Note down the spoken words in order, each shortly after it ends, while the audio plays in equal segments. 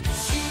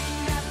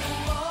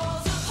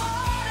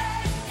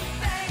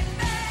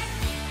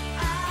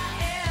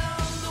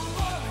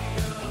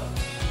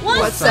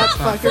What's up,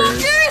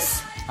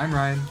 fuckers? I'm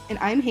Ryan. And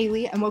I'm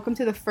Haley, and welcome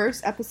to the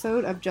first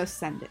episode of Just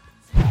Send It.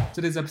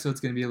 Today's episode is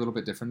going to be a little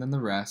bit different than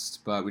the rest,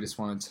 but we just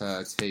wanted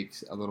to take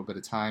a little bit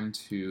of time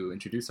to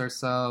introduce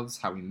ourselves,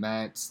 how we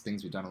met,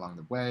 things we've done along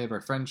the way of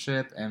our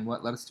friendship, and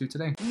what led us to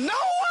today. No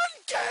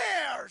one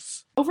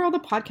cares! Overall, the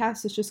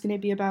podcast is just going to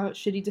be about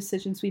shitty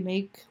decisions we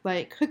make,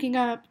 like hooking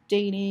up,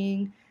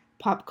 dating,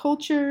 pop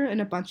culture,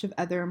 and a bunch of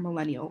other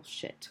millennial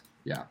shit.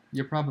 Yeah,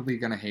 you're probably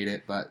going to hate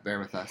it, but bear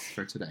with us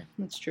for today.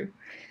 That's true.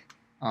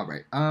 All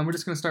right, we're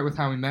just going to start with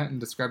how we met and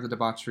describe the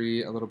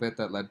debauchery a little bit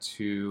that led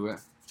to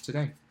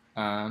today.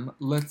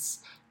 Let's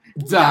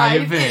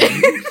dive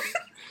in.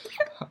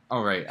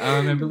 All right,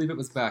 I believe it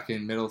was back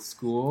in middle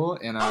school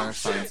in our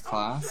science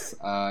class.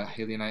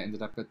 Haley and I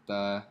ended up at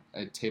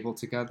a table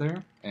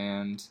together,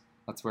 and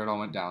that's where it all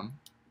went down.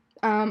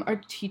 Our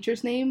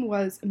teacher's name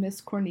was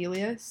Miss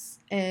Cornelius,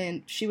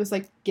 and she was,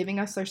 giving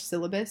us our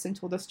syllabus and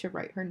told us to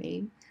write her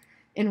name.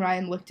 And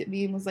Ryan looked at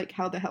me and was like,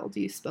 how the hell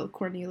do you spell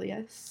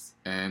Cornelius?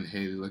 And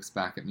Haley looks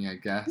back at me, I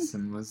guess,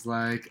 and was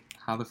like,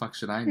 how the fuck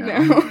should I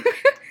know? No.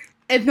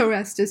 And the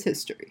rest is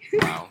history.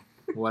 Wow,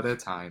 what a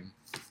time.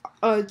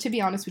 To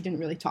be honest, we didn't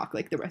really talk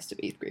the rest of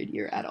 8th grade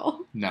year at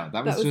all. No,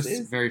 that was just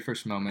the very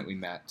first moment we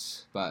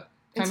met, but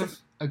kind of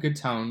a good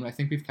tone. I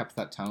think we've kept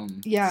that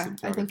tone. Yeah,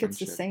 I think it's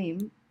the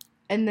same.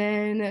 And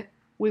then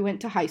we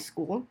went to high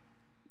school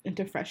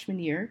into freshman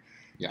year.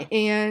 Yeah.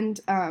 And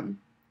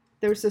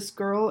there was this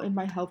girl in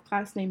my health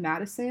class named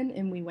Madison,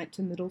 and we went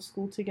to middle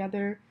school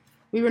together.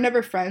 We were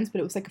never friends, but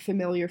it was a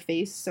familiar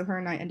face, so her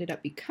and I ended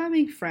up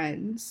becoming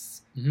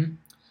friends.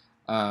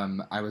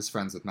 Mm-hmm. I was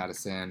friends with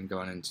Madison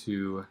going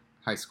into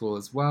high school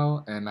as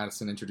well, and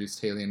Madison introduced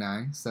Haley and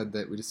I, said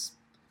that we just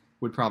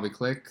would probably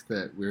click,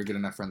 that we were good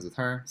enough friends with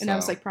her. And I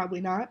was like,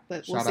 probably not,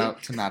 but we'll see. Shout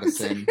out to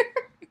Madison.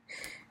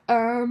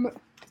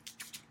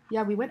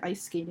 Yeah, we went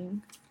ice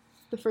skating.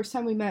 The first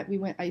time we met, we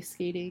went ice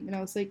skating, and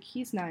I was like,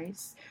 he's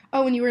nice.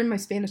 Oh, and you were in my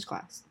Spanish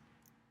class.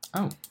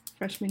 Oh.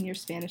 Freshman year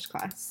Spanish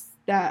class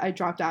that I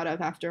dropped out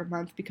of after a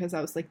month because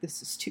I was like,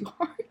 this is too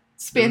hard.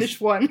 Spanish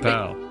 1.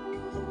 Pal,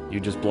 you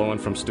just blowing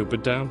from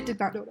Stupid Town? I did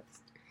not notice.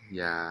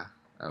 Yeah.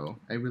 Oh,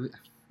 I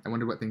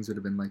wonder what things would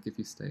have been like if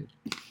you stayed.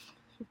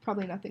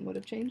 Probably nothing would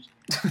have changed.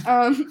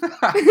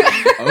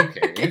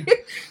 Okay.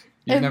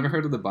 You've never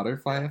heard of the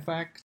butterfly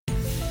effect?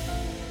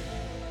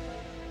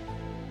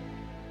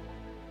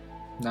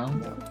 No?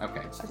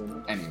 Okay. I don't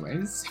know.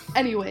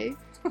 Anyway,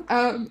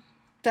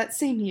 that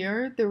same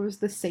year, there was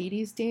the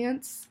Sadie's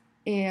dance,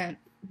 and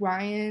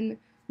Ryan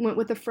went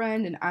with a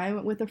friend, and I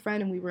went with a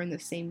friend, and we were in the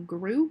same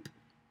group.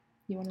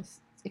 You want to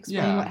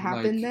explain what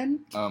happened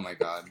then? Oh my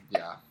god,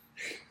 yeah.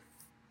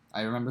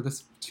 I remember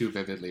this too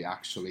vividly,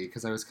 actually,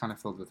 because I was kind of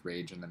filled with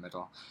rage in the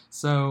middle.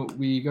 So,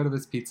 we go to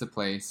this pizza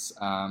place.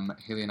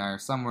 Haley and I are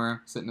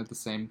somewhere, sitting at the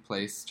same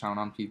place, chowing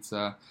on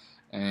pizza,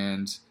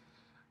 and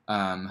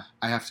I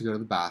have to go to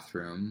the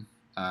bathroom.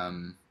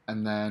 And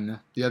then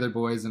the other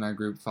boys in our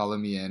group follow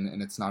me in,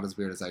 and it's not as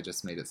weird as I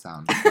just made it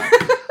sound.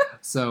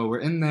 So we're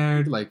in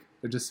there,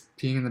 we're just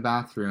peeing in the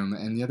bathroom,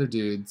 and the other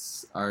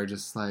dudes are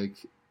just,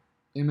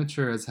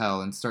 immature as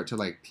hell and start to,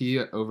 pee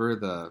over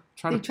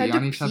try to pee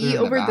on each other in the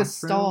bathroom. Over the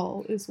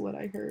stall, is what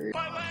I heard.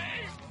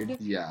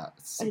 Yeah,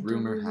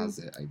 rumor has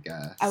it, I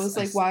guess. I was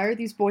like, why are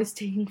these boys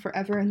taking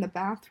forever in the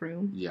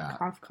bathroom? Yeah.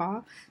 Cough,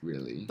 cough.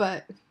 Really?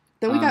 But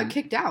then we got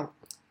kicked out.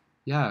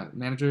 Yeah,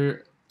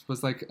 manager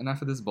was like,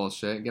 enough of this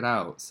bullshit, get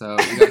out. So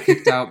we got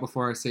kicked out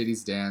before our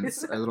Sadie's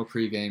dance. Our little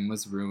pregame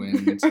was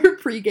ruined. Our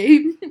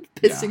pregame,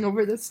 pissing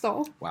over the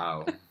stall.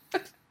 Wow.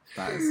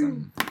 That is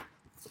some...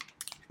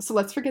 So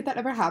let's forget that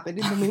ever happened,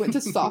 and then we went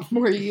to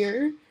sophomore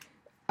year.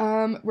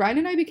 Ryan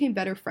and I became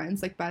better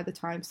friends, by the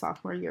time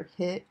sophomore year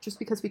hit, just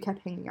because we kept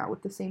hanging out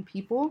with the same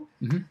people.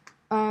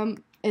 Mm-hmm.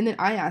 And then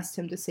I asked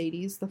him to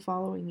Sadie's the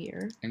following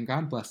year. And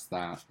God bless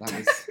that.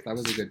 That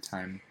was a good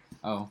time.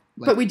 Oh.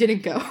 But we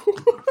didn't go.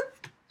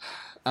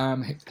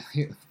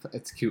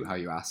 It's cute how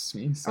you asked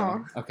me.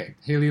 So okay,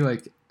 Haley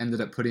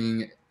ended up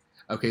putting.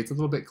 Okay, it's a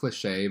little bit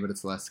cliche, but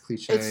it's less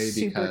cliche it's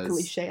super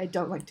cliche. I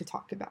don't like to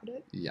talk about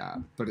it. Yeah,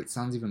 but it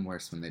sounds even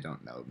worse when they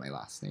don't know my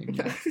last name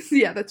yet.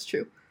 Yeah, that's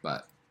true.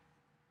 But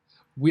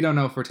we don't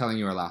know if we're telling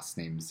you our last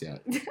names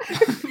yet.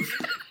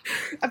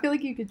 I feel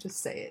like you could just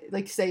say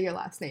it, say your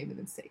last name and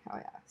then say how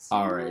I asked.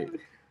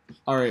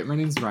 All right, my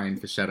name's Ryan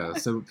Fischetto,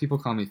 so people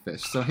call me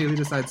Fish. So Haley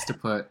decides to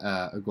put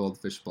a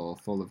goldfish bowl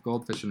full of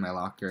goldfish in my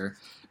locker,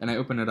 and I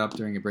open it up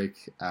during a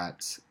break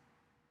at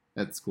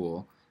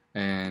school,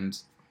 and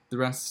the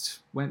rest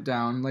went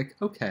down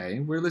okay.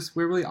 We're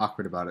really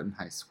awkward about it in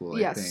high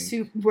school, I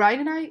think.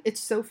 Ryan and I,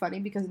 it's so funny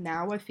because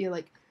now I feel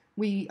like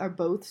we are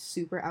both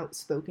super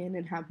outspoken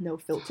and have no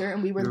filter,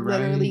 and we were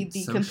literally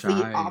the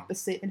complete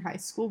opposite in high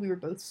school. We were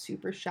both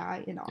super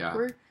shy and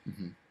awkward. Yeah.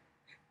 Mm-hmm.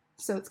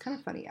 So it's kind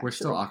of funny, actually. We're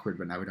still awkward,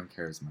 but now we don't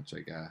care as much, I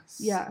guess.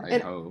 Yeah. I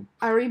hope.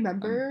 I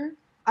remember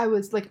I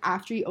was,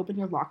 after you opened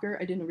your locker,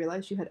 I didn't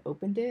realize you had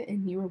opened it,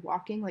 and you were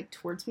walking,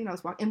 towards me, and I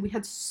was walking, and we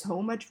had so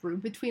much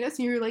room between us,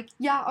 and you were like,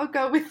 yeah, I'll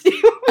go with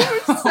you. We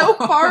were so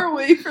far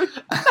away from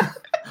that.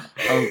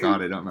 Oh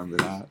God, I don't remember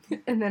that.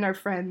 And then our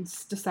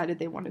friends decided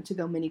they wanted to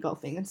go mini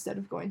golfing instead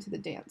of going to the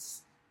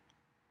dance.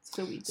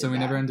 So we did So we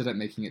never ended up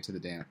making it to the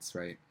dance,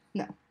 right?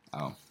 No.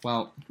 Oh,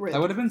 well, Really?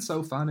 that would have been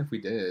so fun if we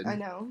did. I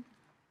know.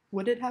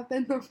 Would it have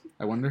been though?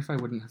 I wonder if I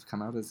wouldn't have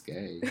come out as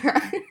gay.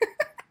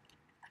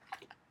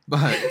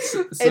 But,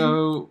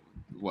 so,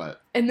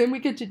 what? And then we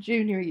get to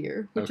junior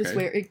year, which is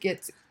where it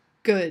gets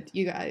good,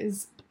 you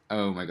guys.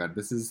 Oh my God,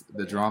 this is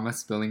the drama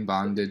spilling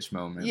bondage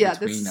moment. Yeah,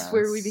 this is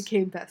where we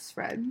became best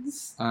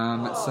friends.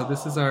 So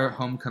this is our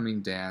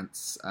homecoming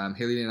dance.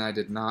 Haley and I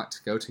did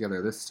not go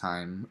together this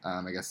time.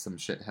 I guess some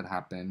shit had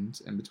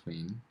happened in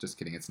between. Just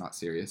kidding, it's not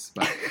serious.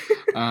 But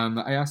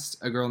I asked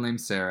a girl named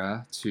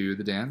Sarah to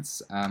the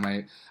dance.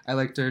 I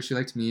liked her, she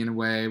liked me in a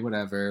way,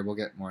 whatever. We'll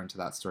get more into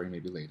that story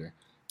maybe later.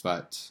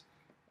 But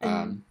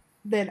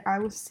then I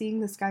was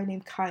seeing this guy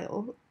named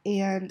Kyle,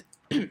 and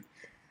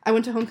I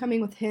went to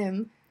homecoming with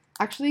him.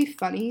 Actually,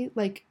 funny,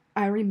 like,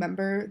 I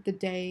remember the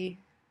day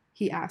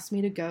he asked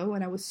me to go,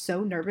 and I was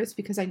so nervous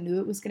because I knew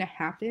it was going to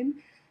happen,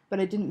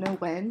 but I didn't know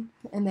when.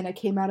 And then I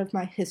came out of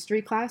my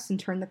history class and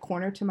turned the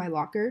corner to my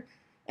locker,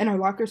 and our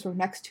lockers were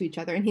next to each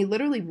other, and he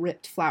literally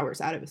ripped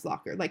flowers out of his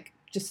locker, like,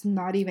 just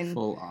not even...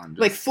 Full on.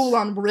 Like, full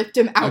on ripped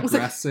him out.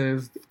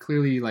 Aggressive,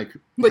 clearly, like...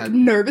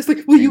 nervous,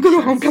 like, will you go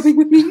to homecoming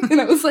with me? And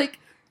I was like...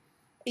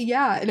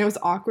 Yeah, and it was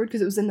awkward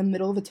because it was in the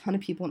middle of a ton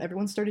of people and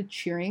everyone started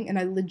cheering and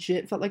I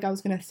legit felt like I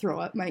was going to throw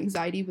up. My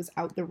anxiety was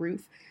out the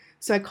roof.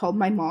 So I called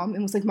my mom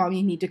and was like, Mom,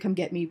 you need to come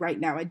get me right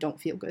now. I don't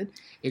feel good.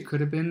 It could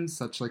have been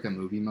such like a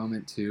movie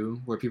moment too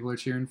where people are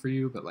cheering for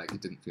you, but like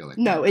it didn't feel like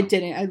No, it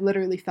didn't. I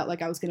literally felt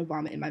like I was going to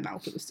vomit in my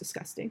mouth. It was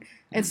disgusting.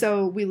 And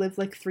so we lived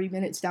like 3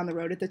 minutes down the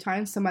road at the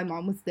time. So my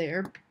mom was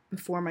there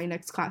before my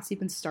next class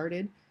even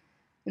started.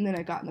 And then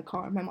I got in the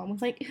car and my mom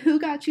was like, who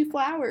got you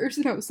flowers?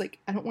 And I was like,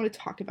 I don't want to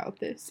talk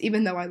about this,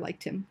 even though I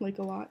liked him, like,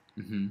 a lot.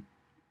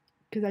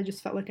 Because I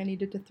just felt like I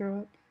needed to throw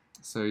up.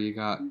 So you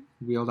got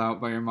wheeled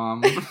out by your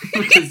mom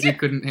because you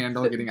couldn't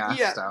handle getting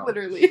asked out. Yeah,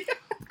 literally.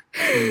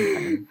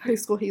 High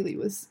school Haley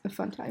was a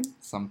fun time.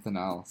 Something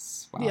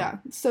else. Wow. Yeah.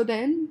 So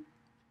then...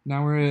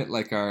 Now we're at,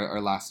 like,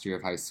 our last year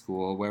of high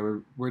school,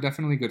 where we're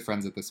definitely good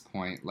friends at this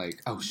point.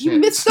 Like, oh, shit. You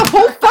missed the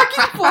whole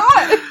fucking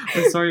plot!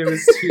 I'm sorry,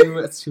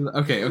 it's too...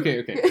 Okay.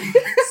 Okay,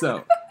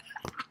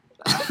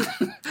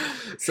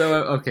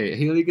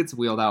 Haley gets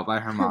wheeled out by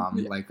her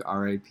mom, like,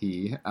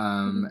 R.I.P.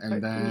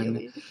 And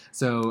then,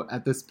 so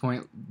at this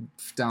point,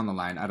 down the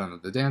line, I don't know,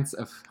 the dance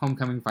of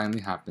homecoming finally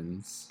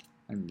happens.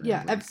 I'm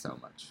rambling so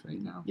much right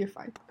now. You're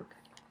fine.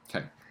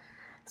 Okay.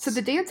 So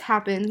the dance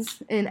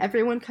happens, and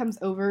everyone comes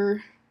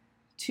over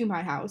to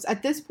my house.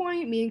 At this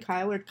point, me and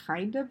Kyle are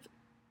kind of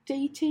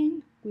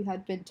dating. We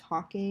had been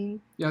talking.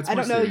 Yeah, it's I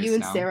don't know, you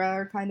and now. Sarah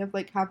are kind of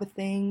like have a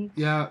thing.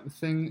 Yeah,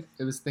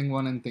 it was thing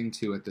 1 and thing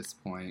 2 at this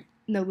point.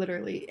 No,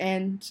 literally.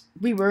 And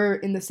we were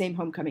in the same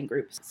homecoming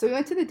groups. So we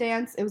went to the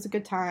dance. It was a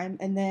good time.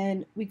 And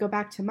then we go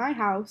back to my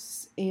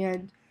house.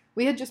 And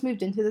we had just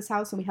moved into this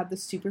house. And we had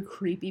this super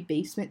creepy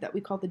basement that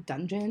we call the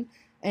dungeon.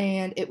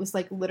 And it was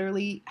like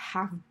literally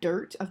half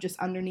dirt of just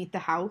underneath the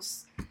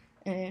house.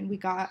 And we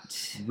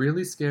got...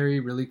 Really scary,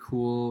 really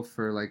cool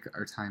for, like,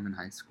 our time in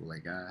high school, I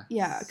guess.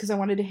 Yeah, because I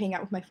wanted to hang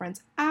out with my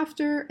friends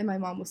after, and my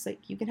mom was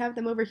like, you can have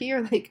them over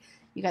here, like,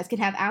 you guys can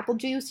have apple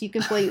juice, you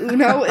can play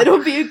Uno,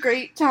 it'll be a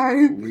great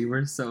time. We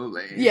were so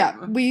lame.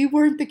 Yeah, we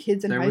weren't the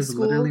kids in high school. There was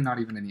literally not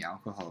even any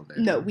alcohol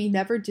there. No, we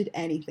never did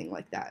anything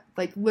like that.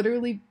 Like,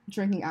 literally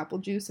drinking apple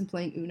juice and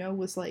playing Uno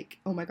was like,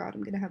 oh my god,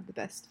 I'm gonna have the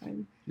best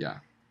time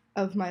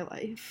of my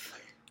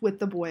life with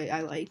the boy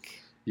I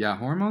like. Yeah,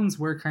 hormones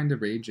were kind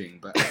of raging,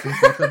 but I think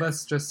both of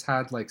us just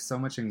had, like, so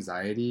much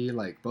anxiety.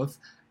 Like, both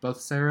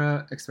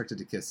Sarah expected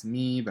to kiss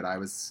me, but I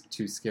was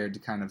too scared to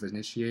kind of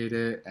initiate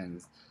it,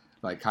 and,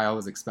 like, Kyle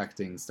was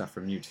expecting stuff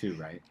from you too,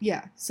 right?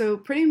 Yeah, so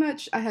pretty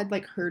much I had,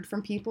 like, heard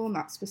from people,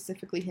 not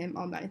specifically him,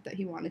 all night that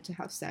he wanted to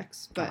have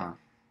sex, but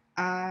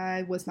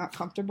I was not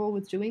comfortable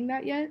with doing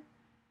that yet.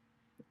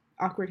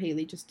 Awkward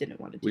Haley just didn't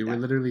want to do that. We were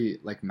literally,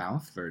 like,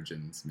 mouth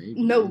virgins,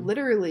 maybe. No,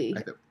 literally.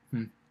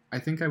 I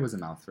think I was a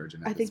mouth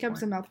virgin at this point. I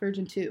was a mouth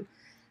virgin too.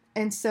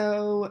 And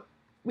so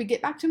we get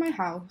back to my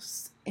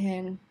house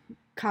and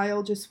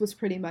Kyle just was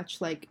pretty much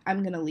like,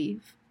 I'm going to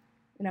leave.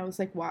 And I was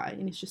like, why?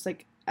 And he's just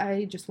like,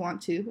 I just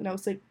want to. And I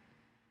was like,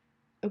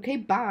 okay,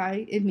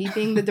 bye. And me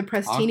being the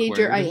depressed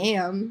teenager I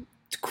am,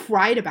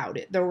 cried about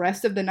it the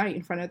rest of the night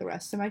in front of the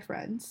rest of my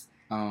friends.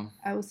 Oh.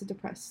 I was a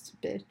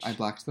depressed bitch. I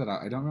blacked that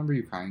out. I don't remember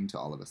you crying to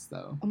all of us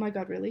though. Oh my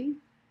god, really?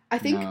 I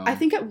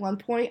think at one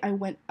point I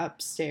went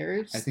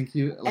upstairs. I think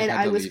you and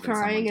I was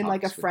crying and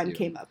like a friend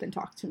came up and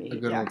talked to me. A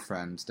good old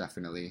friend,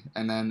 definitely.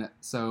 And then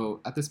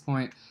so at this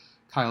point,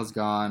 Kyle's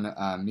gone.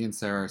 Me and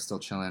Sarah are still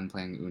chilling,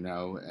 playing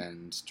Uno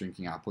and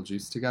drinking apple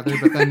juice together.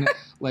 But then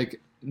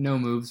like no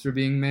moves were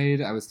being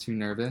made. I was too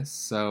nervous,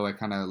 so I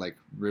kind of like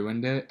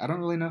ruined it. I don't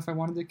really know if I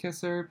wanted to kiss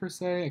her per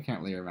se. I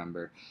can't really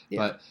remember. Yeah.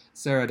 But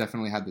Sarah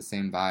definitely had the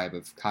same vibe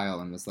of Kyle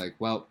and was like,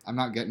 well, I'm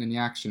not getting any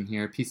action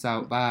here. Peace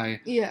out.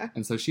 Bye. Yeah.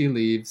 And so she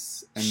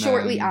leaves. And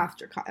shortly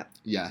after Kyle.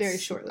 Yes. Very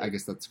shortly. I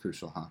guess that's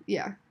crucial, huh?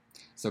 Yeah.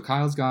 So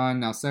Kyle's gone.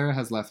 Now Sarah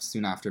has left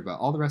soon after, but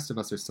all the rest of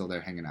us are still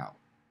there hanging out.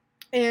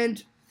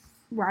 And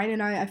Ryan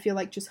and I feel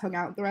like just hung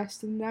out the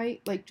rest of the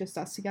night, like just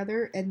us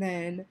together. And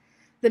then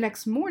the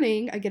next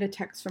morning, I get a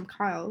text from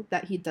Kyle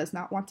that he does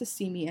not want to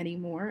see me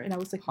anymore. And I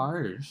was like,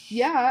 harsh.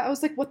 Yeah, I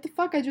was like, what the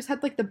fuck? I just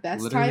had like the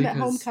best time at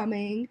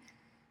homecoming.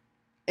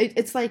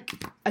 It's like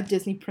a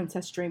Disney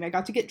princess dream. I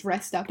got to get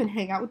dressed up and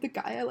hang out with the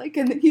guy I like,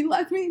 and then he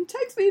left me and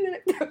texted me.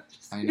 And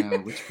I know.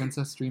 Which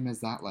princess dream is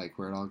that like,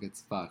 where it all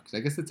gets fucked? I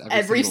guess it's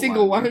every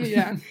single one.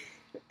 Yeah.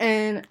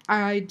 And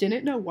I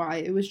didn't know why.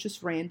 It was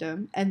just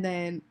random. And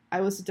then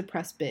I was a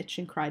depressed bitch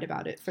and cried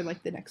about it for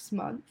like the next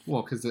month.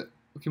 Well, because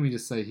can we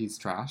just say he's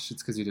trash?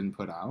 It's because you didn't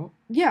put out?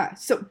 Yeah.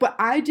 So, but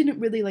I didn't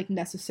really like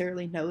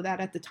necessarily know that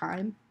at the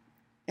time.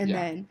 And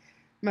then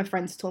my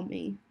friends told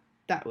me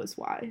that was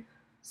why.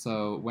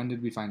 So when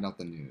did we find out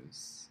the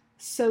news?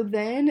 So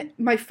then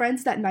my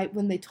friends that night,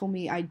 when they told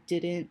me I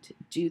didn't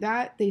do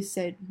that, they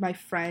said my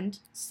friend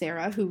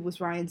Sarah, who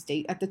was Ryan's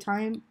date at the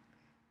time,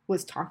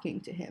 was talking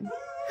to him.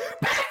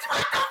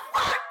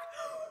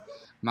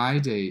 My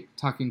date,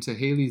 talking to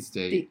Haley's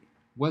date,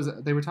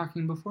 they were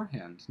talking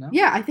beforehand, no?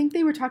 Yeah, I think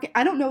they were talking.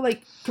 I don't know,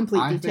 like,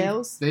 complete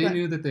details. They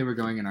knew that they were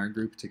going in our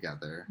group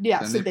together. Yeah,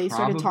 then so they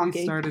started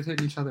talking. Started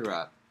hitting each other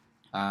up.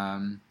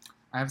 I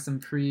have some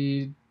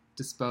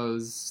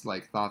predisposed,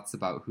 like, thoughts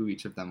about who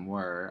each of them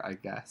were, I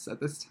guess, at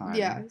this time.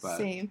 Yeah,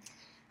 same.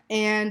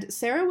 And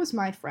Sarah was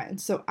my friend,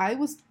 so I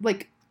was,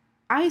 like,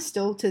 I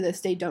still, to this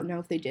day, don't know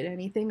if they did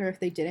anything or if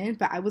they didn't,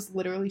 but I was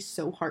literally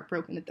so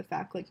heartbroken at the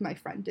fact, like, my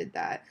friend did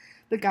that.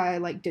 The guy,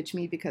 like, ditched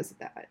me because of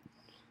that.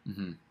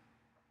 Mm-hmm.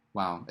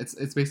 Wow.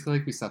 It's basically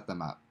like we set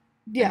them up.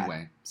 Yeah.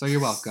 Anyway, so you're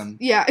welcome.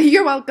 Yeah,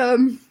 you're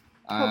welcome.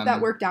 Hope that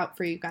worked out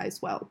for you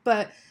guys well.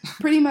 But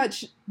pretty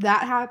much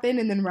that happened,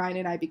 and then Ryan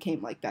and I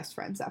became, like, best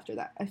friends after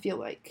that, I feel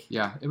like.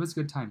 Yeah, it was a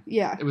good time.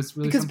 Yeah. It was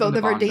really because both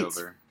of our dates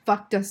over.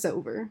 Fucked us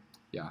over.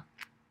 Yeah.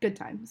 Good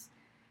times.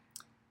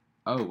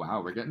 Oh,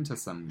 wow. We're getting to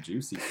some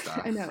juicy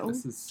stuff. I know.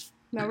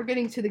 Now we're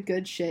getting to the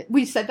good shit.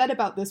 We said that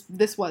about this.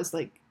 This was,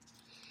 like,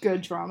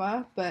 good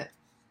drama, but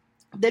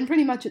then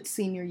pretty much it's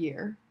senior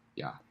year.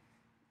 Yeah.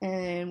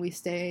 And we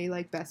stay,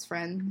 like, best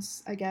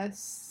friends, I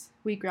guess.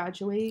 We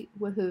graduate.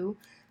 Woohoo.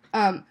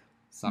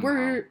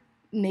 We're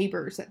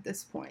neighbors at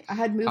this point. I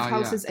had moved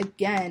houses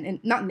again, and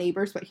not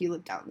neighbors, but he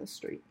lived down the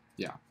street.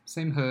 Yeah.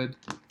 Same hood.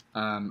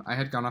 I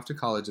had gone off to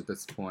college at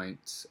this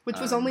point. Which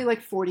was only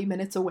like 40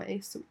 minutes away,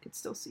 so we could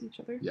still see each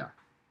other. Yeah.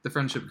 The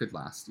friendship could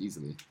last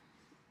easily.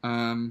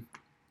 I'm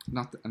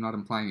not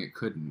implying it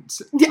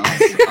couldn't.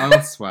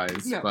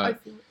 Elsewise. No, but I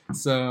feel it.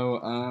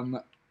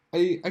 So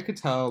I could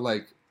tell,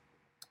 like,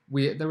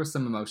 there was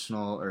some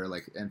emotional or,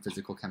 like, and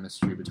physical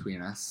chemistry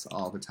between us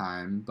all the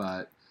time,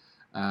 but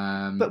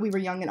we were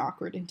young and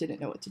awkward and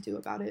didn't know what to do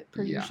about it,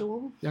 per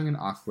usual. Young and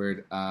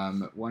awkward.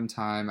 One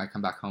time I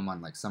come back home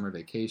on, like, summer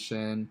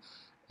vacation,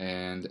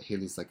 and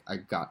Haley's like, I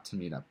got to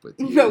meet up with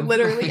you. No,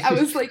 literally. I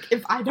was like,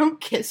 if I don't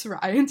kiss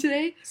Ryan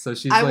today, so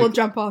I will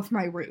jump off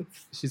my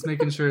roof. She's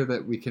making sure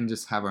that we can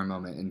just have our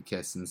moment and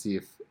kiss and see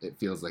if it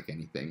feels like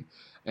anything.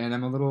 And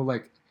I'm a little,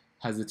 like,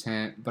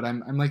 hesitant, but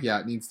I'm like,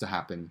 yeah, it needs to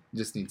happen. It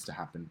just needs to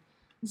happen.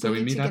 So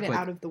we meet up, get it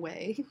out of the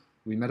way.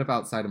 We met up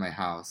outside of my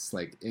house,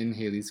 like, in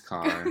Haley's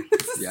car.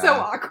 This is so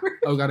awkward.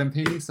 Oh, God, I'm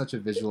painting such a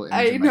visual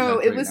image I know,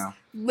 it was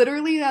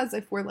literally as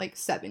if we're, like,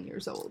 7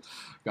 years old.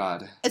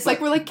 God. It's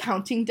like we're, like,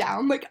 counting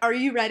down. Like, are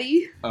you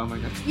ready? Oh, my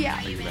God. Yeah.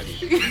 Are you ready?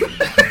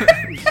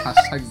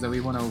 Hashtag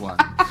Zoe 101.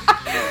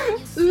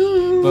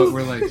 But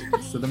we're like,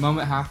 so the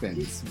moment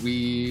happens.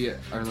 We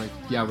are like,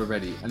 yeah, we're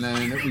ready. And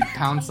then we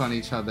pounce on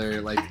each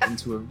other, like,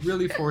 into a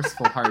really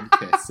forceful, hard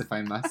kiss, if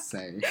I must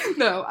say.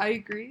 No, I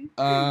agree.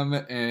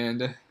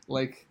 And,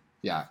 like...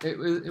 Yeah,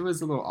 it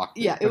was a little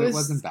awkward, yeah, but it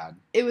wasn't bad.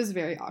 It was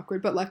very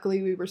awkward, but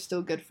luckily we were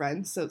still good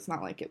friends, so it's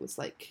not like it was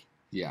like,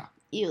 yeah,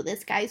 ew,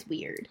 this guy's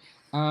weird.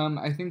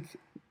 I think,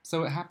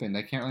 so it happened.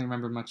 I can't really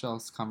remember much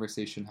else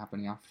conversation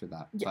happening after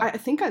that. Yeah, I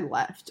think I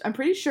left. I'm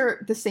pretty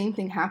sure the same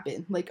thing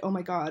happened. Like, oh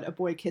my God, a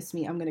boy kissed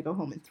me, I'm gonna go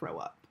home and throw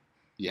up.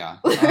 Yeah.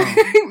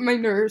 My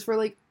nerves were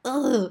like,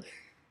 ugh.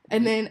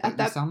 And then at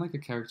that... You sound like a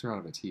character out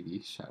of a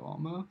TV show,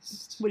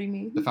 almost. What do you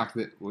mean? The fact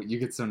that you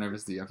get so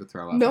nervous that you have to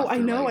throw up. No, I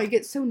know. Like, I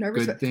get so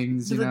nervous. Good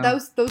things, you know?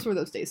 Those were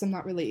those days. I'm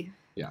not really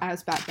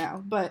as bad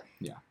now. But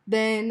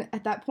then,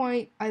 at that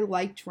point, I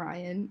liked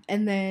Ryan.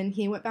 And then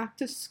he went back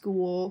to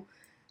school.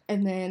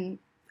 And then,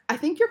 I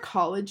think your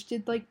college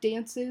did, like,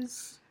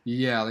 dances.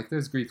 Yeah, like,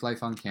 there's Greek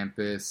life on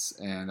campus.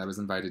 And I was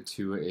invited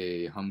to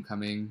a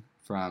homecoming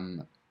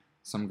from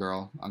some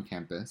girl on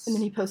campus. And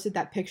then he posted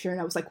that picture, and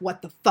I was like,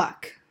 what the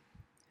fuck?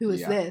 Who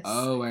is this?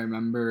 Oh, I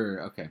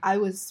remember. Okay. I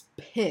was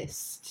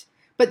pissed.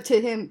 But to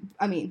him,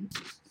 I mean,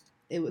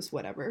 it was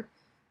whatever.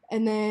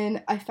 And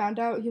then I found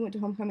out he went to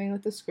homecoming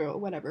with this girl,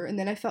 whatever. And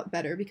then I felt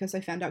better because I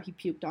found out he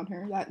puked on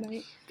her that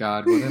night.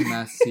 God, what a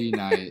messy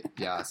night.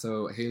 Yeah,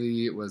 so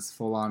Haley was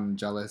full on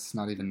jealous,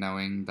 not even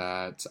knowing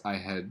that I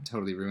had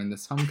totally ruined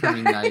this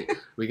homecoming night.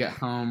 We get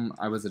home,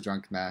 I was a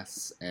drunk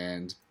mess,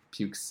 and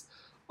pukes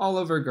all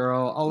over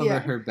girl, all over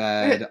her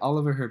bed, all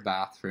over her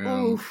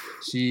bathroom. Oof.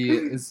 She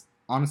is...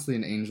 honestly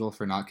an angel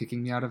for not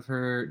kicking me out of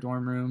her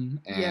dorm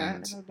room. And yeah,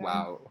 I know.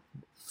 wow,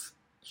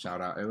 shout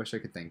out. I wish I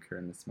could thank her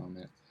in this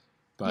moment.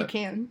 But you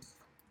can.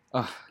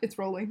 It's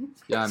rolling.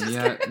 Yeah,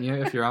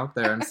 Mia, if you're out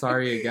there, I'm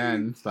sorry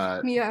again,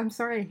 but... Mia, I'm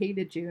sorry I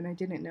hated you and I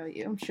didn't know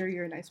you. I'm sure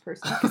you're a nice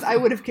person, because I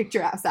would have kicked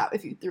your ass out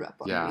if you threw up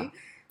on me.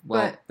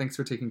 Well, thanks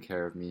for taking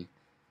care of me.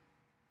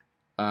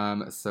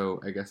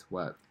 So I guess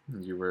what?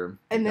 You were...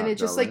 And then it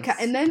just, jealous.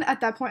 And then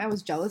at that point I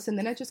was jealous, and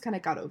then I just kind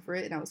of got over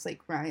it, and I was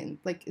like, Ryan,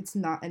 it's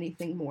not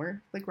anything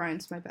more.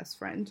 Ryan's my best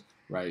friend.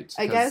 Right.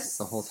 I guess...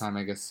 The whole time,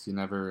 I guess, you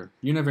never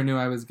knew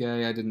I was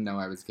gay. I didn't know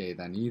I was gay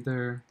then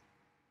either.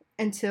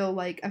 Until,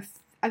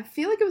 I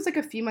feel like it was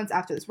a few months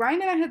after this.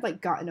 Ryan and I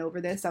had gotten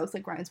over this. I was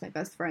like, Ryan's my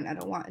best friend. I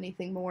don't want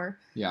anything more.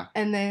 Yeah.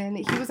 And then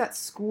he was at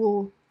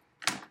school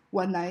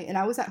one night and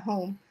I was at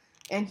home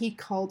and he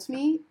called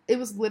me. It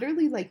was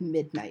literally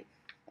midnight.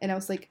 And I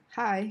was like,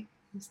 hi.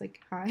 He's like,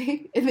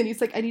 hi. And then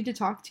he's like, I need to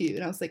talk to you.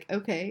 And I was like,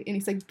 okay. And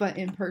he's like, but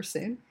in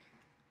person.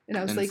 And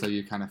I was so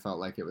you kind of felt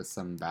like it was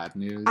some bad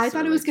news? I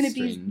thought it was going to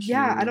be, news?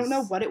 I don't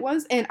know what it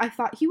was. And I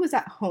thought he was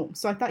at home.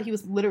 So I thought he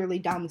was literally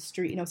down the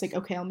street. And I was like,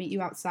 okay, I'll meet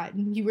you outside.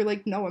 And you were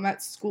like, no, I'm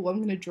at school. I'm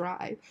going to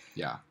drive.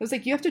 Yeah. I was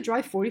like, you have to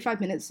drive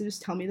 45 minutes to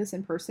just tell me this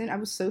in person? I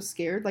was so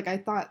scared.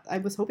 I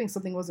was hoping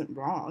something wasn't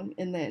wrong.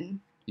 And then...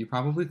 You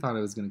probably thought I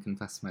was going to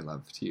confess my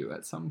love to you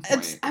at some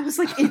point. I was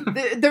like,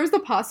 there was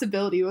the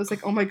possibility. It was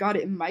like, oh my God,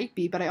 it might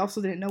be. But I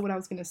also didn't know what I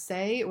was going to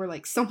say. Or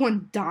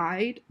someone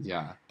died.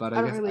 Yeah. But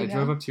I guess I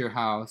drove up to your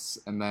house.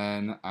 And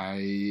then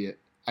I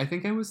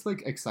think I was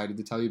excited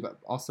to tell you, but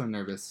also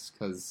nervous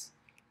because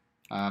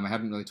I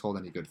hadn't really told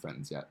any good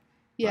friends yet.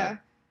 Yeah.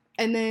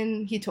 But... And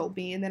then he told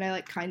me. And then I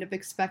kind of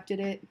expected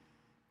it.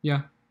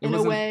 Yeah. In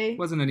a way. It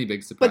wasn't any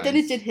big surprise. But then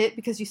it did hit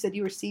because you said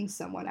you were seeing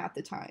someone at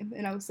the time.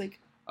 And I was like...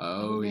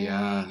 Oh,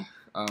 yeah.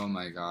 Oh,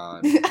 my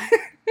God.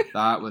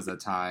 That was a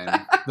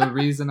time. The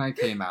reason I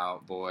came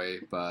out,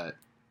 boy, but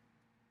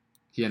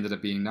he ended up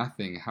being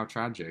nothing. How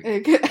tragic.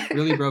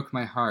 Really broke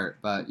my heart.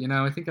 But,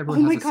 I think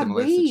everyone has a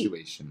similar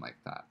situation like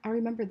that. I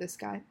remember this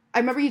guy. I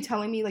remember you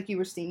telling me, you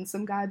were seeing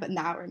some guy, but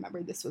now I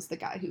remember this was the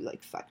guy who,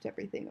 fucked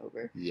everything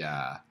over.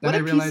 Yeah. Then I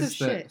realized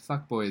that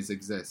fuckboys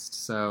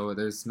exist, so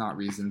there's not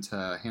reason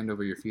to hand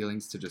over your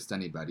feelings to just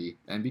anybody.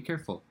 And be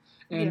careful.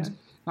 And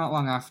not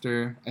long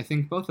after, I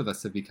think both of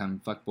us have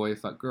become fuckboy,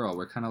 fuckgirl.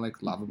 We're kind of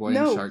like Lava Boy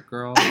and Shark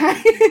Girl.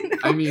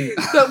 I mean...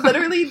 So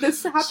literally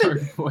this happened...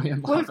 Shark Boy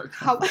and Lava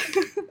Girl.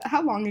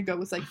 How long ago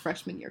was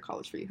freshman year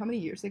college for you? How many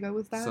years ago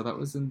was that? So that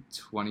was in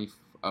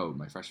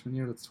my freshman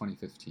year? That's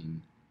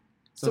 2015.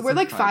 So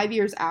we're 5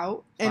 years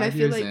out. And I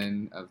feel 5 years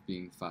in of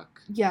being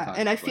fuck. Yeah,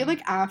 and I feel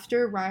like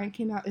after Ryan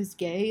came out as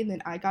gay and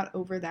then I got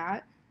over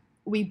that,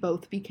 we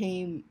both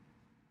became...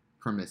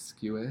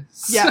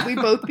 promiscuous. Yeah, we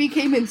both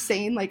became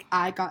insane.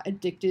 I got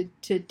addicted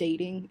to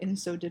dating, and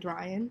so did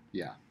Ryan.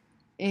 Yeah.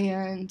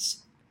 And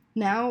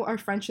now our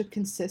friendship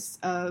consists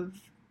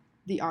of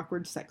the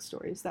awkward sex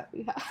stories that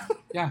we have.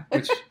 Yeah,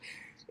 which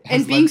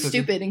and being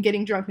stupid and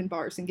getting drunk in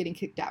bars and getting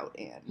kicked out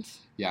and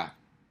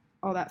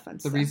all that fun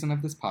stuff. The reason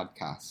of this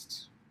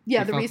podcast.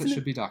 Yeah, the reason it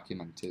should be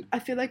documented. I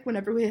feel like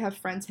whenever we have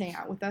friends hang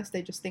out with us,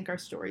 they just think our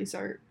stories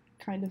are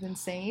kind of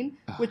insane,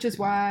 which is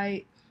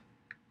why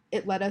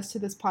it led us to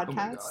this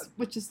podcast,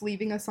 which is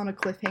leaving us on a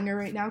cliffhanger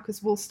right now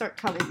because we'll start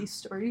telling these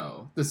stories.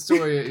 Oh, the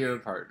story at your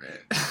apartment.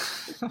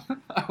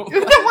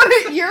 The one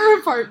at your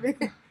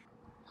apartment.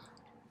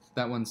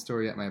 That one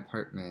story at my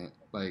apartment,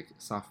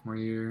 sophomore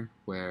year,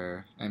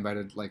 where I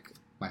invited,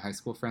 my high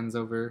school friends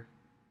over.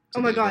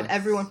 Oh my God,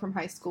 everyone from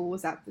high school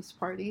was at this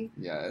party.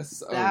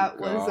 Yes.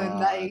 That was a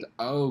night.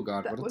 Oh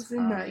God, that what was a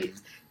time. A night.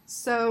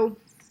 So,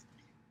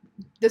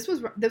 this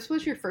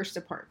was your first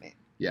apartment.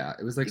 Yeah,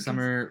 it was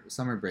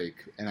summer break,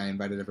 and I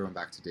invited everyone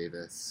back to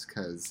Davis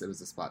because it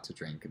was a spot to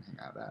drink and hang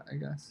out at, I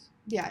guess.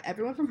 Yeah,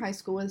 everyone from high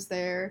school was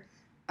there.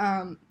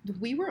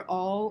 We were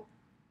all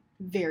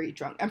very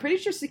drunk. I'm pretty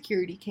sure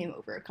security came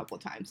over a couple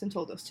times and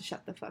told us to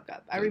shut the fuck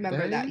up. I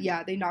remember that.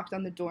 Yeah, they knocked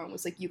on the door and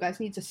was like, you guys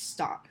need to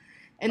stop.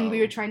 And we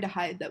were trying to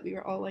hide that we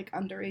were all,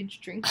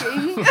 underage drinking.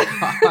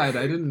 Oh, God,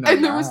 I didn't know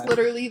And there was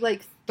literally,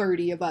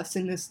 30 of us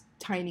in this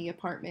tiny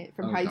apartment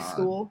from high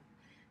school.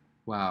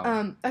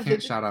 Wow.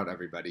 Can't shout out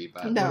everybody,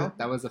 but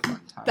that was a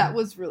fun time. That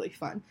was really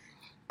fun.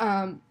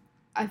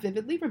 I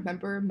vividly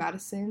remember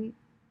Madison,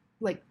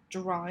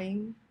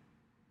 drawing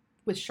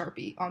with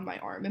Sharpie on my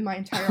arm, and my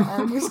entire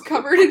arm was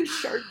covered in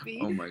Sharpie.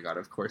 Oh my God,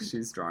 of course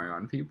she's drawing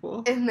on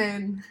people. And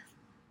then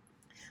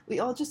we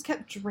all just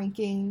kept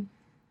drinking,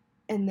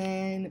 and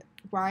then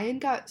Ryan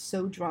got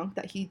so drunk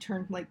that he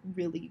turned,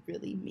 really,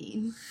 really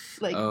mean.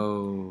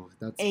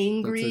 That's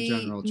angry,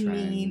 that's a general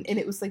trend. Mean, and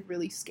it was,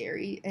 really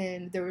scary.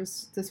 And there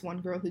was this one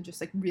girl who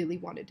just, really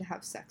wanted to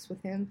have sex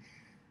with him.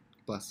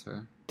 Bless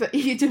her. But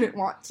he didn't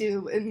want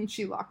to, and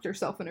she locked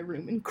herself in a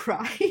room and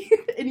cried.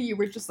 And you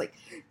were just,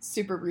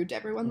 super rude to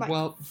everyone.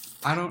 Well,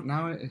 I don't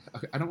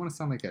want to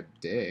sound like a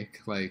dick.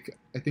 I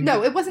think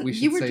no, it wasn't. We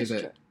should say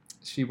that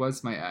she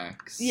was my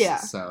ex. Yeah.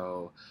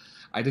 So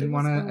I didn't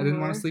want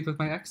to sleep with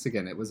my ex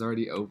again. It was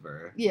already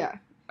over. Yeah.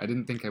 I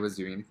didn't think I was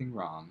doing anything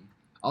wrong.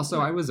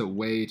 Also, I was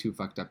way too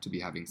fucked up to be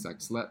having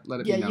sex. Let it be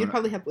known. Yeah, you'd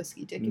probably have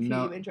whiskey dick if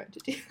you even tried to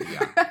do.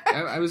 Yeah,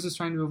 I was just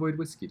trying to avoid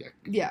whiskey dick.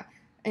 Yeah,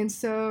 and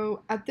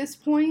so at this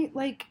point,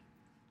 like,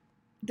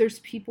 there's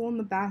people in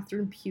the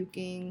bathroom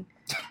puking.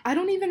 I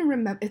don't even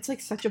remember. It's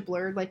like such a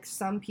blur. Like,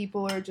 some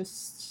people are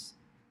just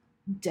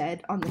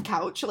dead on the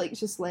couch, like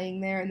just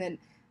laying there, and then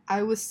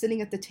I was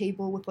sitting at the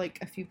table with like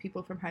a few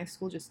people from high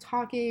school just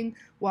talking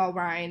while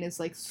Ryan is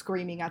like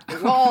screaming at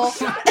the wall.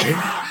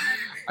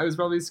 I was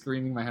probably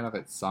screaming my head off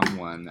at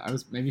someone. I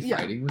was maybe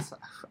fighting with.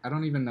 I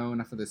don't even know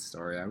enough of this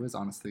story. I was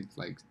honestly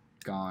like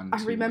gone.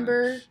 I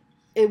remember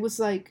it was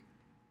like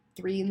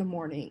 3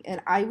 a.m.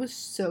 and I was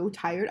so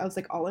tired. I was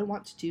like, all I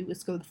want to do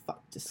is go the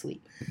fuck to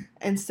sleep.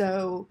 And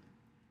so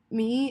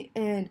me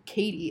and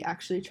Katie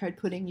actually tried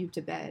putting you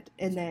to bed,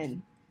 and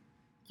then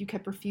you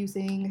kept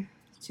refusing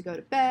to go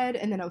to bed,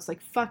 and then I was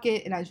like, fuck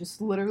it, and I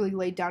just literally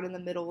laid down in the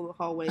middle of the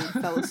hallway and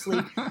fell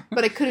asleep.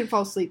 But I couldn't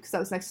fall asleep because I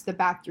was next to the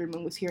bathroom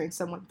and was hearing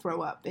someone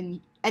throw up,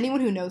 and anyone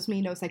who knows me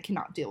knows I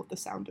cannot deal with the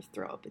sound of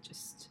throw up. It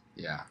just...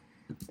 Yeah.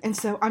 And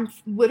so I'm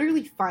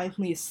literally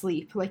finally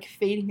asleep, like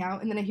fading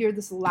out, and then I hear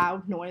this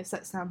loud noise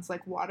that sounds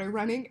like water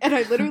running, and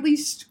I literally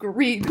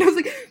screamed. I was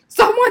like,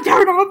 someone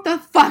turn off the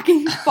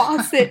fucking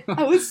faucet!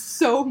 I was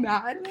so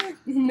mad.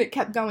 And it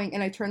kept going,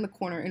 and I turned the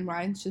corner, and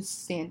Ryan's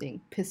just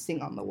standing,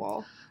 pissing on the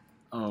wall.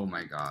 Oh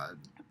my god.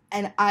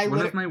 And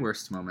one of my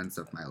worst moments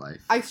of my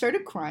life. I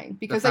started crying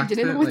because I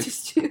didn't know what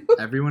to do.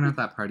 Everyone at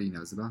that party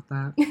knows about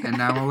that, and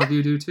now all of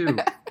you do too.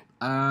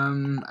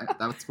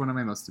 That's one of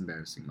my most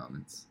embarrassing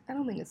moments. I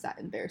don't think it's that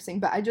embarrassing,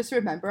 but I just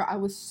remember I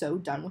was so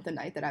done with the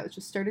night that I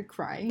just started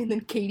crying, and then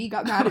Katie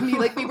got mad at me.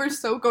 Like, we were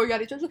so going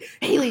at each other. Like,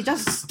 Haley,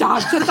 just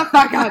stop. Shut the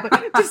fuck up.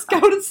 Like, just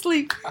go to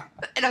sleep.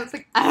 And I was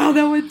like, I don't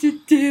know what to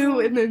do.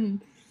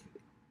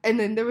 And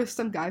then there was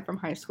some guy from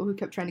high school who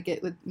kept trying to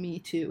get with me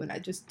too, and I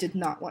just did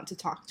not want to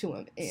talk to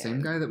him. And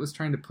same guy that was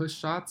trying to push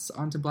shots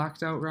onto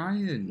blacked out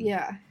Ryan.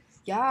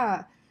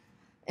 Yeah.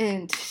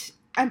 And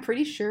I'm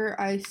pretty sure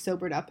I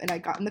sobered up and I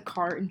got in the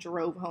car and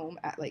drove home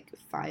at like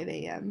 5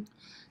 a.m.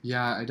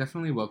 Yeah, I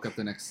definitely woke up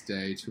the next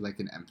day to like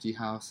an empty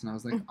house, and I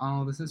was like,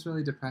 oh, this is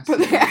really depressing.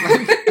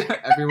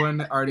 Like,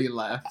 everyone already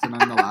left and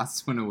I'm the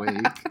last one awake.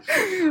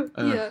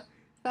 Yeah.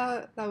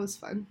 That was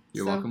fun.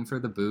 You're welcome for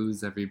the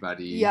booze,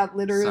 everybody. Yeah,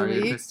 literally. Sorry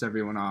I pissed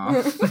everyone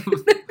off.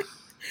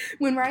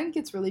 When Ryan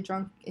gets really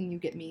drunk and you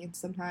get me, and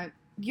sometimes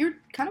you're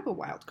kind of a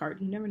wild card.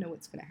 You never know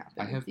what's going to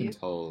happen. I have been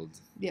told.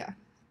 Yeah.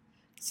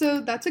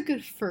 So that's a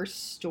good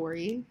first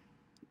story.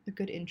 A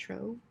good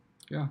intro.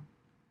 Yeah.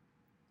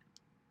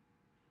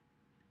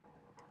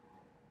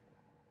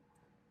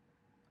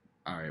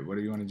 All right, what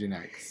do you want to do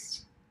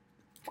next?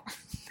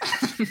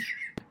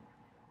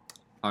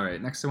 All right,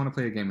 next I want to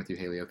play a game with you,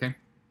 Haley, okay?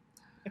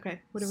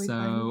 Okay, what are we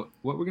playing? So,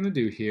 what we're going to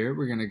do here,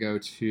 we're going to go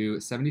to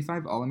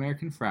 75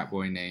 All-American frat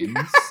boy names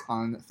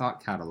on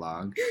Thought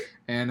Catalog,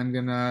 and I'm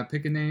going to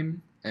pick a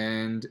name,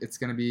 and it's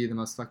going to be the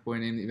most fuckboy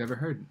name that you've ever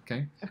heard,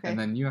 okay? Okay. And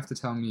then you have to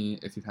tell me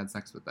if you've had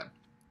sex with them.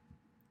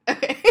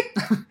 Okay.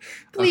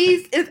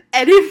 Please, okay. If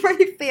any of my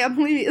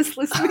family is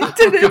listening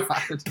to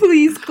this,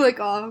 please click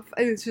off.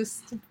 It's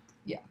just,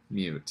 yeah.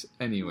 Mute.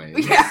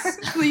 Anyways. Yeah,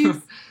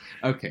 please.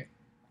 Okay.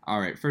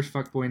 All right, first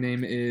fuckboy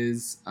name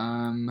is,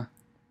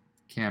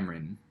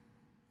 Cameron.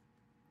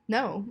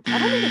 No, I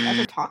don't think I've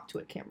ever talked to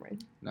a Cameron.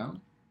 No?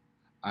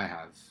 I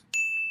have.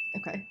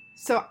 Okay.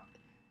 So,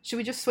 should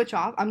we just switch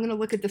off? I'm going to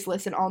look at this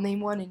list and I'll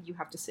name one and you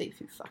have to say if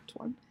you fucked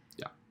one.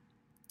 Yeah.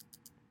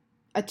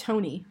 A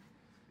Tony.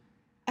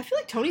 I feel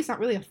like Tony's not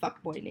really a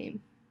fuckboy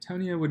name.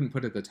 Tony I wouldn't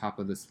put at the top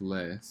of this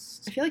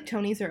list. I feel like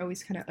Tonys are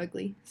always kind of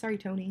ugly. Sorry,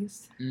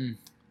 Tonys.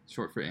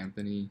 Short for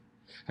Anthony.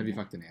 Have you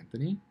fucked an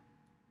Anthony?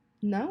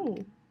 No.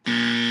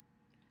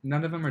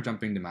 None of them are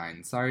jumping to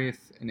mind. Sorry if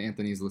an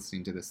Anthony's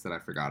listening to this that I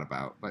forgot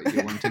about, but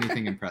you weren't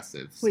anything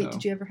impressive. Wait, so.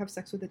 Did you ever have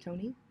sex with a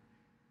Tony?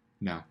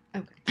 No.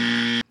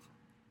 Okay.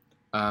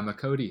 A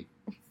Cody.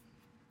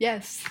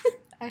 Yes,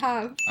 I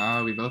have.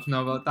 Oh, we both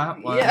know about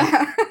that one.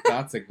 Yeah.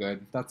 That's a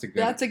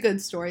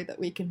good story that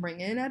we can bring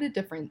in at a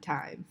different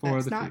time.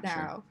 That's not future.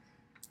 Now.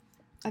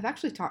 I've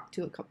actually talked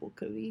to a couple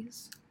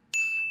Codys.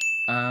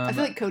 I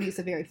feel like Cody's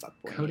a very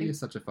fuckboy Cody name. is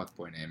such a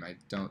fuckboy name. I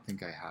don't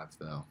think I have,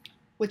 though.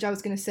 Which I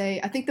was going to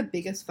say, I think the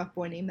biggest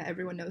fuckboy name that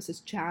everyone knows is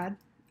Chad.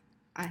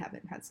 I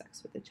haven't had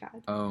sex with a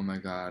Chad. Oh my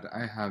god,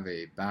 I have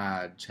a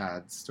bad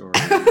Chad story.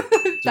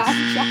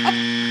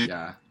 Chad?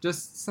 Yeah,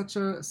 just such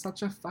a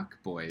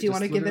fuckboy. Do you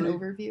want to give an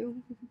overview?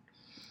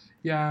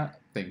 Yeah,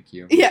 thank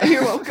you. Yeah,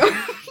 you're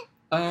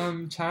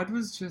welcome. Chad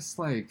was just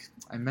like,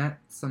 I met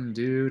some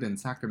dude in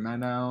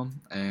Sacramento,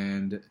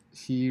 and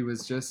he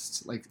was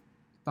just like,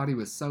 thought he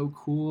was so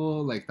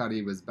cool, like thought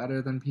he was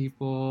better than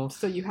people.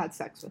 So you had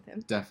sex with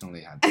him?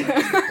 Definitely had sex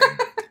with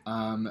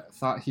him.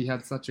 Thought he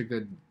had such a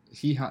good...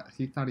 He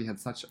thought he had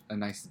such a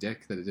nice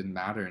dick that it didn't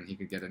matter and he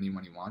could get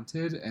anyone he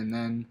wanted. And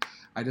then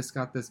I just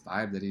got this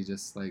vibe that he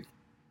just like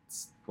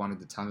wanted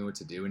to tell me what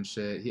to do and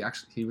shit.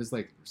 He was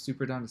like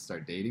super down to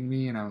start dating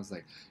me, and I was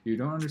like, you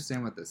don't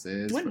understand what this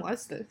is. When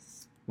was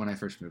this? When I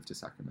first moved to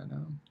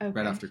Sacramento. Okay.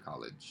 Right after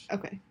college.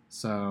 Okay.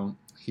 So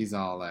he's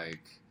all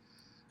like,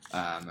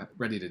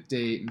 ready to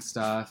date and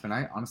stuff. And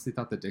I honestly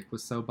thought the dick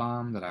was so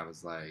bomb that I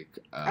was like,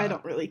 I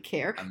don't really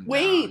care. I'm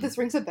Wait, down. This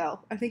rings a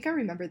bell. I think I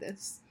remember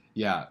this.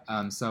 Yeah,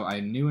 so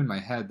I knew in my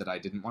head that I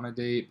didn't want to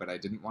date, but I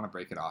didn't want to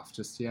break it off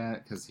just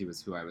yet because he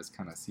was who I was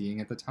kind of seeing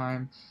at the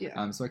time.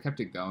 Yeah. So I kept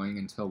it going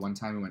until one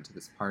time we went to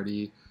this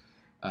party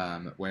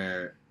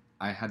where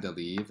I had to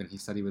leave, and he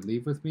said he would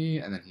leave with me,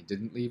 and then he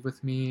didn't leave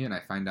with me, and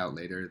I find out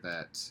later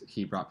that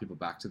he brought people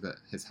back to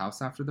his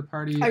house after the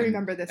party. I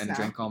remember this and now.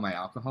 drank all my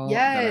alcohol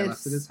Yes. that I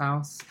left at his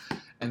house.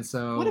 And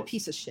so... What a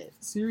piece of shit.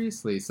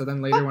 Seriously. So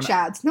then later Fuck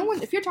Chads. No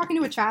one... If you're talking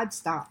to a Chad,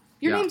 stop.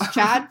 Your name's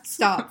Chad,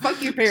 stop. Fuck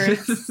your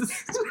parents.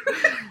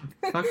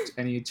 Fucked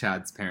any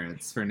Chad's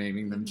parents for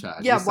naming them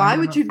Chad. Yeah, why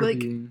would you, like...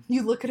 Being...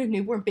 You look at a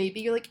newborn baby,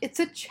 you're like, it's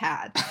a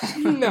Chad.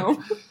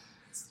 No.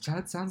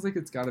 Chad sounds like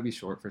it's got to be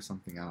short for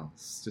something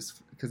else,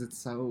 just because it's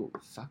so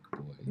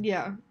fuckboy.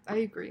 Yeah, I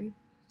agree.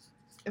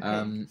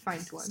 Okay,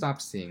 find one.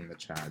 Stop seeing the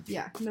Chads.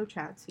 Yeah, no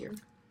Chads here.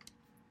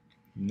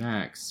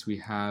 Next, we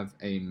have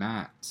a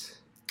Matt.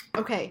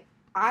 Okay,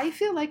 I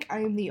feel like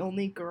I am the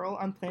only girl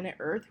on planet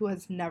Earth who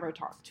has never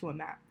talked to a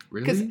Matt.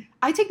 Really? Because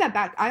I take that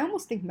back. I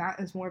almost think Matt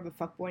is more of a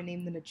fuckboy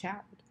name than a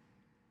Chad.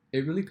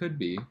 It really could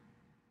be.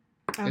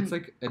 It's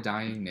like a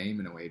dying name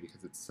in a way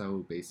because it's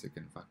so basic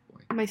and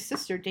fuckboy. My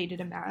sister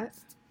dated a Matt.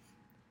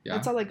 Yeah?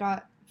 That's all I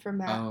got for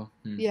Matt. Oh.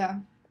 Yeah.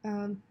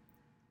 Have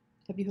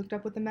you hooked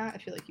up with a Matt? I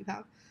feel like you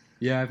have.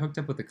 Yeah, I've hooked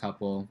up with a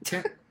couple.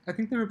 I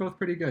think they were both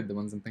pretty good, the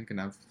ones I'm thinking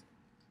of.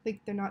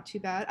 Like, they're not too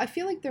bad. I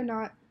feel like they're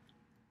not...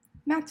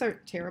 Matts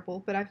aren't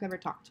terrible, but I've never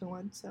talked to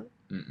one, so...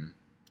 Mm-mm.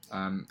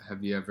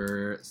 Have you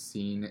ever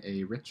seen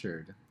a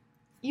Richard?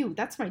 Ew,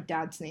 that's my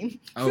dad's name.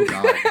 Oh,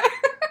 God.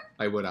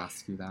 I would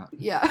ask you that.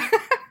 Yeah.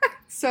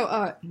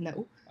 So,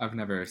 no. I've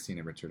never seen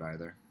a Richard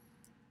either.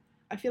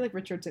 I feel like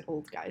Richard's an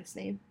old guy's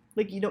name.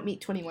 Like, you don't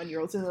meet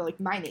 21-year-olds and they're like,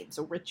 my name's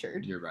a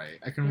Richard. You're right.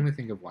 I can only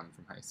think of one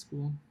from high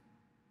school.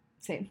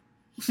 Same.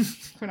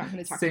 We're not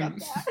going to talk about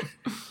that.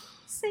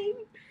 Same.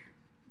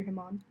 Him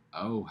on.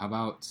 Oh, how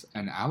about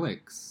an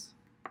Alex?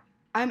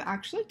 I'm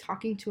actually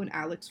talking to an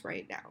Alex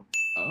right now.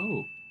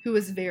 Oh. Who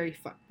is very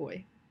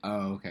fuckboy.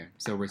 Oh, okay.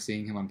 So we're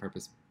seeing him on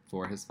purpose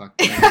for his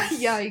fuckboy.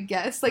 Yeah, I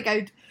guess. Like,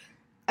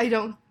 I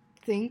don't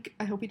think...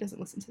 I hope he doesn't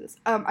listen to this.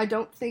 I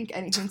don't think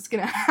anything's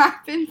going to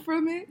happen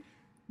from it.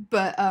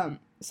 But,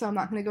 so I'm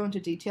not going to go into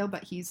detail,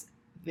 but he's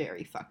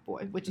very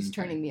fuckboy, which is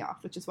turning me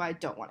off, which is why I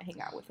don't want to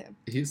hang out with him.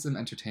 He's some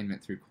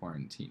entertainment through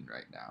quarantine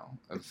right now.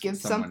 Of Give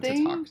someone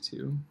something to talk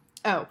to.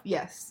 Oh,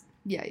 yes.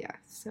 Yeah.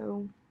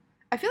 So,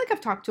 I feel like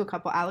I've talked to a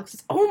couple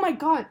Alexes. Oh my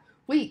god!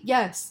 Wait,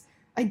 yes.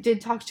 I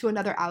did talk to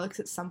another Alex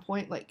at some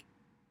point, like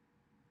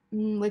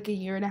a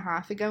year and a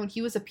half ago, and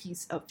he was a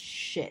piece of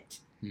shit.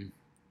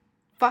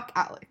 Fuck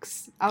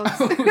Alex. Alex.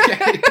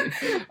 Okay.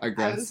 Aggressive.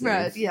 I was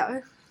mad,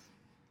 yeah.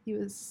 He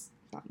was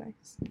not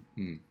nice.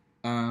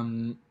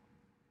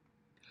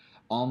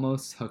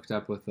 Almost hooked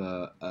up with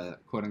a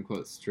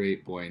quote-unquote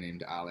straight boy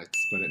named Alex,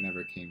 but it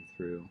never came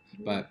through.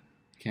 But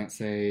can't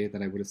say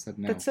that I would have said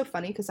no. That's so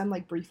funny, because I'm,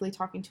 like, briefly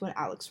talking to an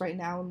Alex right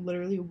now, and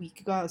literally a week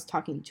ago I was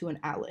talking to an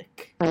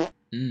Alec.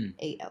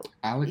 A-L.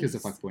 Alec is a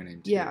fuckboy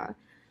name, too. Yeah.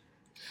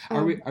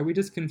 Are we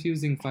just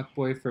confusing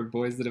fuckboy for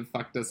boys that have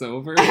fucked us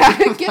over?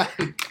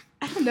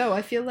 I don't know.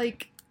 I feel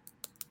like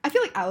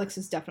Alex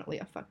is definitely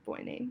a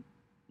fuckboy name.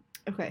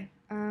 Okay.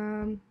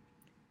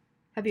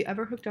 Have you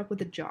ever hooked up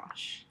with a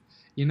Josh?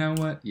 You know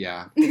what?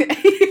 Yeah.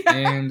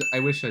 And I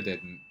wish I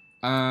didn't.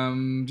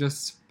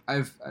 Just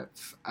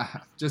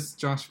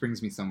Josh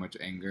brings me so much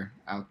anger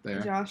out there.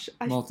 Josh.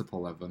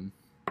 Multiple of them.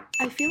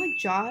 I feel like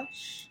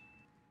Josh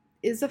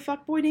is a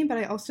fuckboy name, but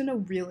I also know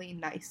really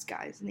nice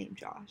guys named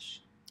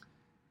Josh.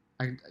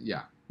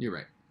 Yeah, you're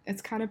right.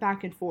 It's kind of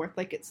back and forth.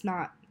 Like, it's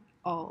not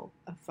all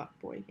a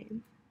fuckboy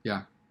name.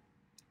 Yeah.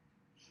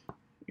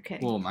 Okay.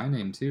 Well, my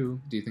name too.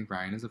 Do you think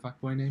Ryan is a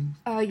fuckboy name?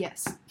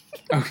 Yes.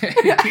 Okay.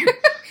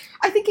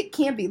 I think it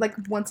can be. Like,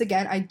 once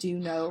again, I do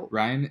know.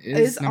 Ryan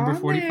is number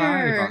 45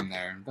 there. on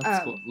there.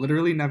 That's cool.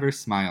 Literally never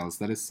smiles.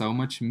 That is so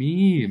much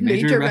me.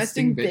 Major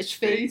resting bitch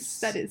face.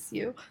 That is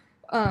you.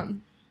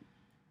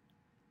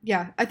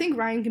 Yeah, I think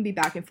Ryan can be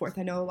back and forth.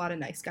 I know a lot of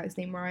nice guys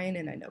named Ryan,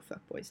 and I know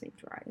fuckboys named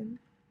Ryan.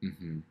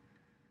 Mm-hmm.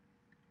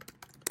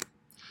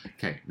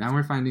 Okay, now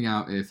we're finding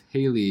out if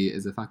Haley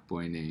is a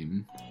fuckboy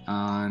name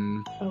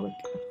on... Oh, like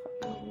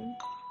a fuckboy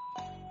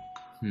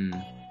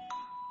name.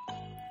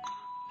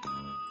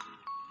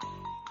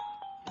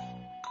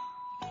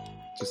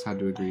 Just had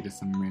to agree to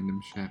some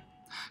random shit.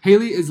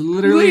 Haley is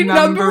literally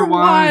number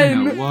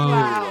one! Whoa.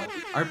 Wow.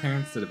 Our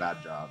parents did a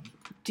bad job.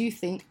 Do you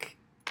think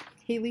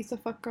Haley's a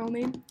fuck girl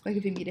name? Like,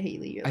 if you meet a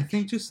Haley, you're like... I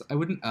think I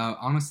wouldn't,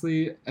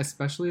 honestly,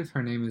 especially if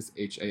her name is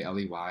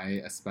Haley,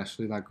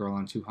 especially that girl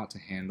on Too Hot to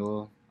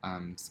Handle.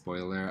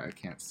 Spoiler, I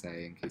can't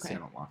say in case you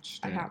haven't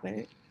watched it. I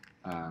haven't.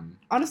 Um,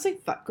 Honestly,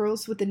 fuck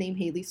girls with the name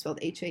Haley spelled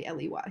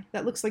Haley.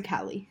 That looks like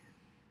Hallie.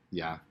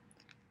 Yeah.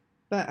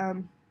 But,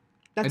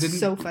 that's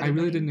so funny. I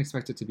really didn't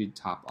expect it to be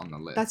top on the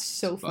list. That's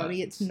so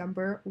funny. It's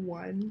number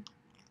one.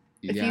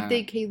 Yeah. If you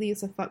think Haley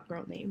is a fuck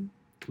girl name.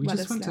 We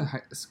just went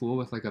to school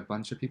with like a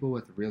bunch of people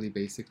with really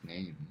basic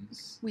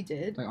names. We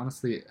did. Like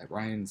honestly,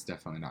 Ryan's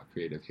definitely not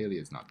creative. Haley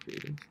is not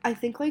creative. I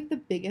think like the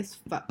biggest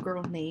fuck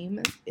girl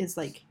name is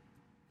like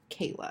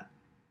Kayla.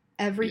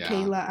 Every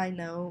Kayla I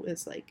know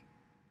is like,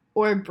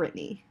 or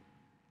Brittany.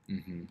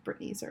 Mm-hmm.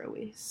 Brittany's are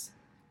always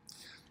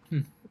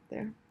up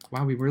there.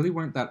 Wow, we really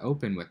weren't that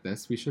open with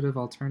this. We should have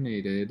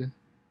alternated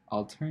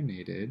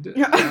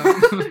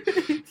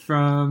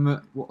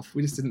from. Well,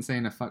 we just didn't say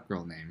enough fuck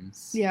girl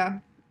names. Yeah.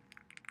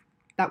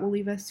 That will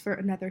leave us for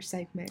another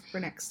segment for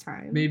next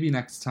time. Maybe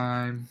next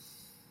time.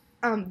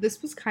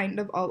 This was kind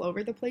of all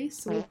over the place,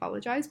 so we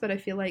apologize, but I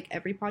feel like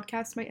every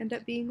podcast might end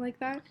up being like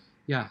that.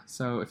 Yeah,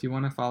 so if you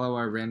want to follow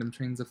our random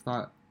trains of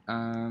thought,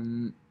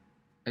 I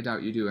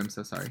doubt you do. I'm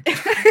so sorry.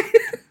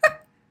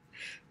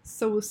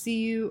 So we'll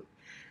see you.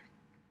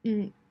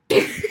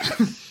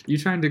 You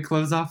trying to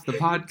close off the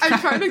podcast? I'm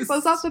trying to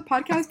close off the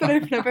podcast, but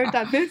I've never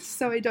done this,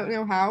 so I don't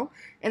know how.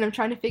 And I'm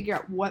trying to figure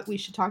out what we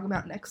should talk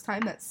about next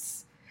time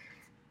that's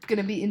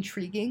gonna be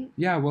intriguing.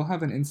 Yeah, we'll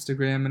have an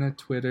Instagram and a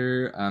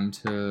Twitter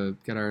to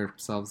get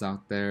ourselves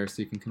out there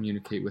so you can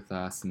communicate with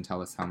us and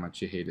tell us how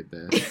much you hated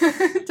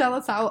this. Tell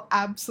us how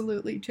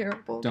absolutely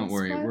terrible. Don't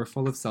worry, we're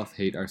full of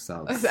self-hate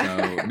ourselves.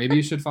 So maybe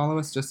you should follow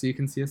us just so you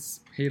can see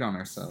us hate on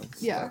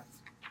ourselves. Yeah.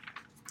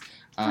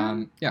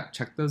 Yeah,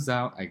 check those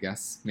out. I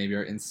guess maybe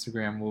our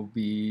Instagram will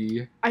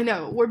be... I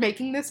know, we're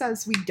making this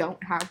as we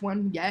don't have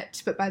one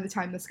yet, but by the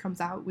time this comes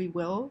out, we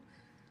will.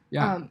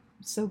 Yeah.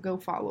 So go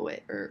follow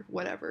it or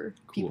whatever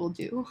people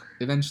do.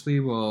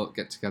 Eventually we'll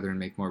get together and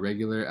make more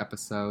regular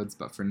episodes,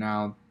 but for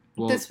now,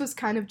 this was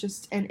kind of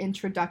just an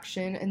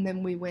introduction, and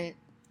then we went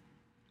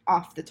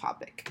off the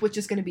topic, which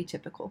is going to be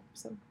typical.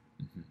 So,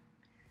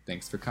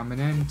 Thanks for coming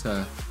in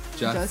to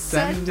Just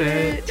Send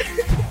It.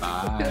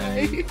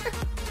 Bye.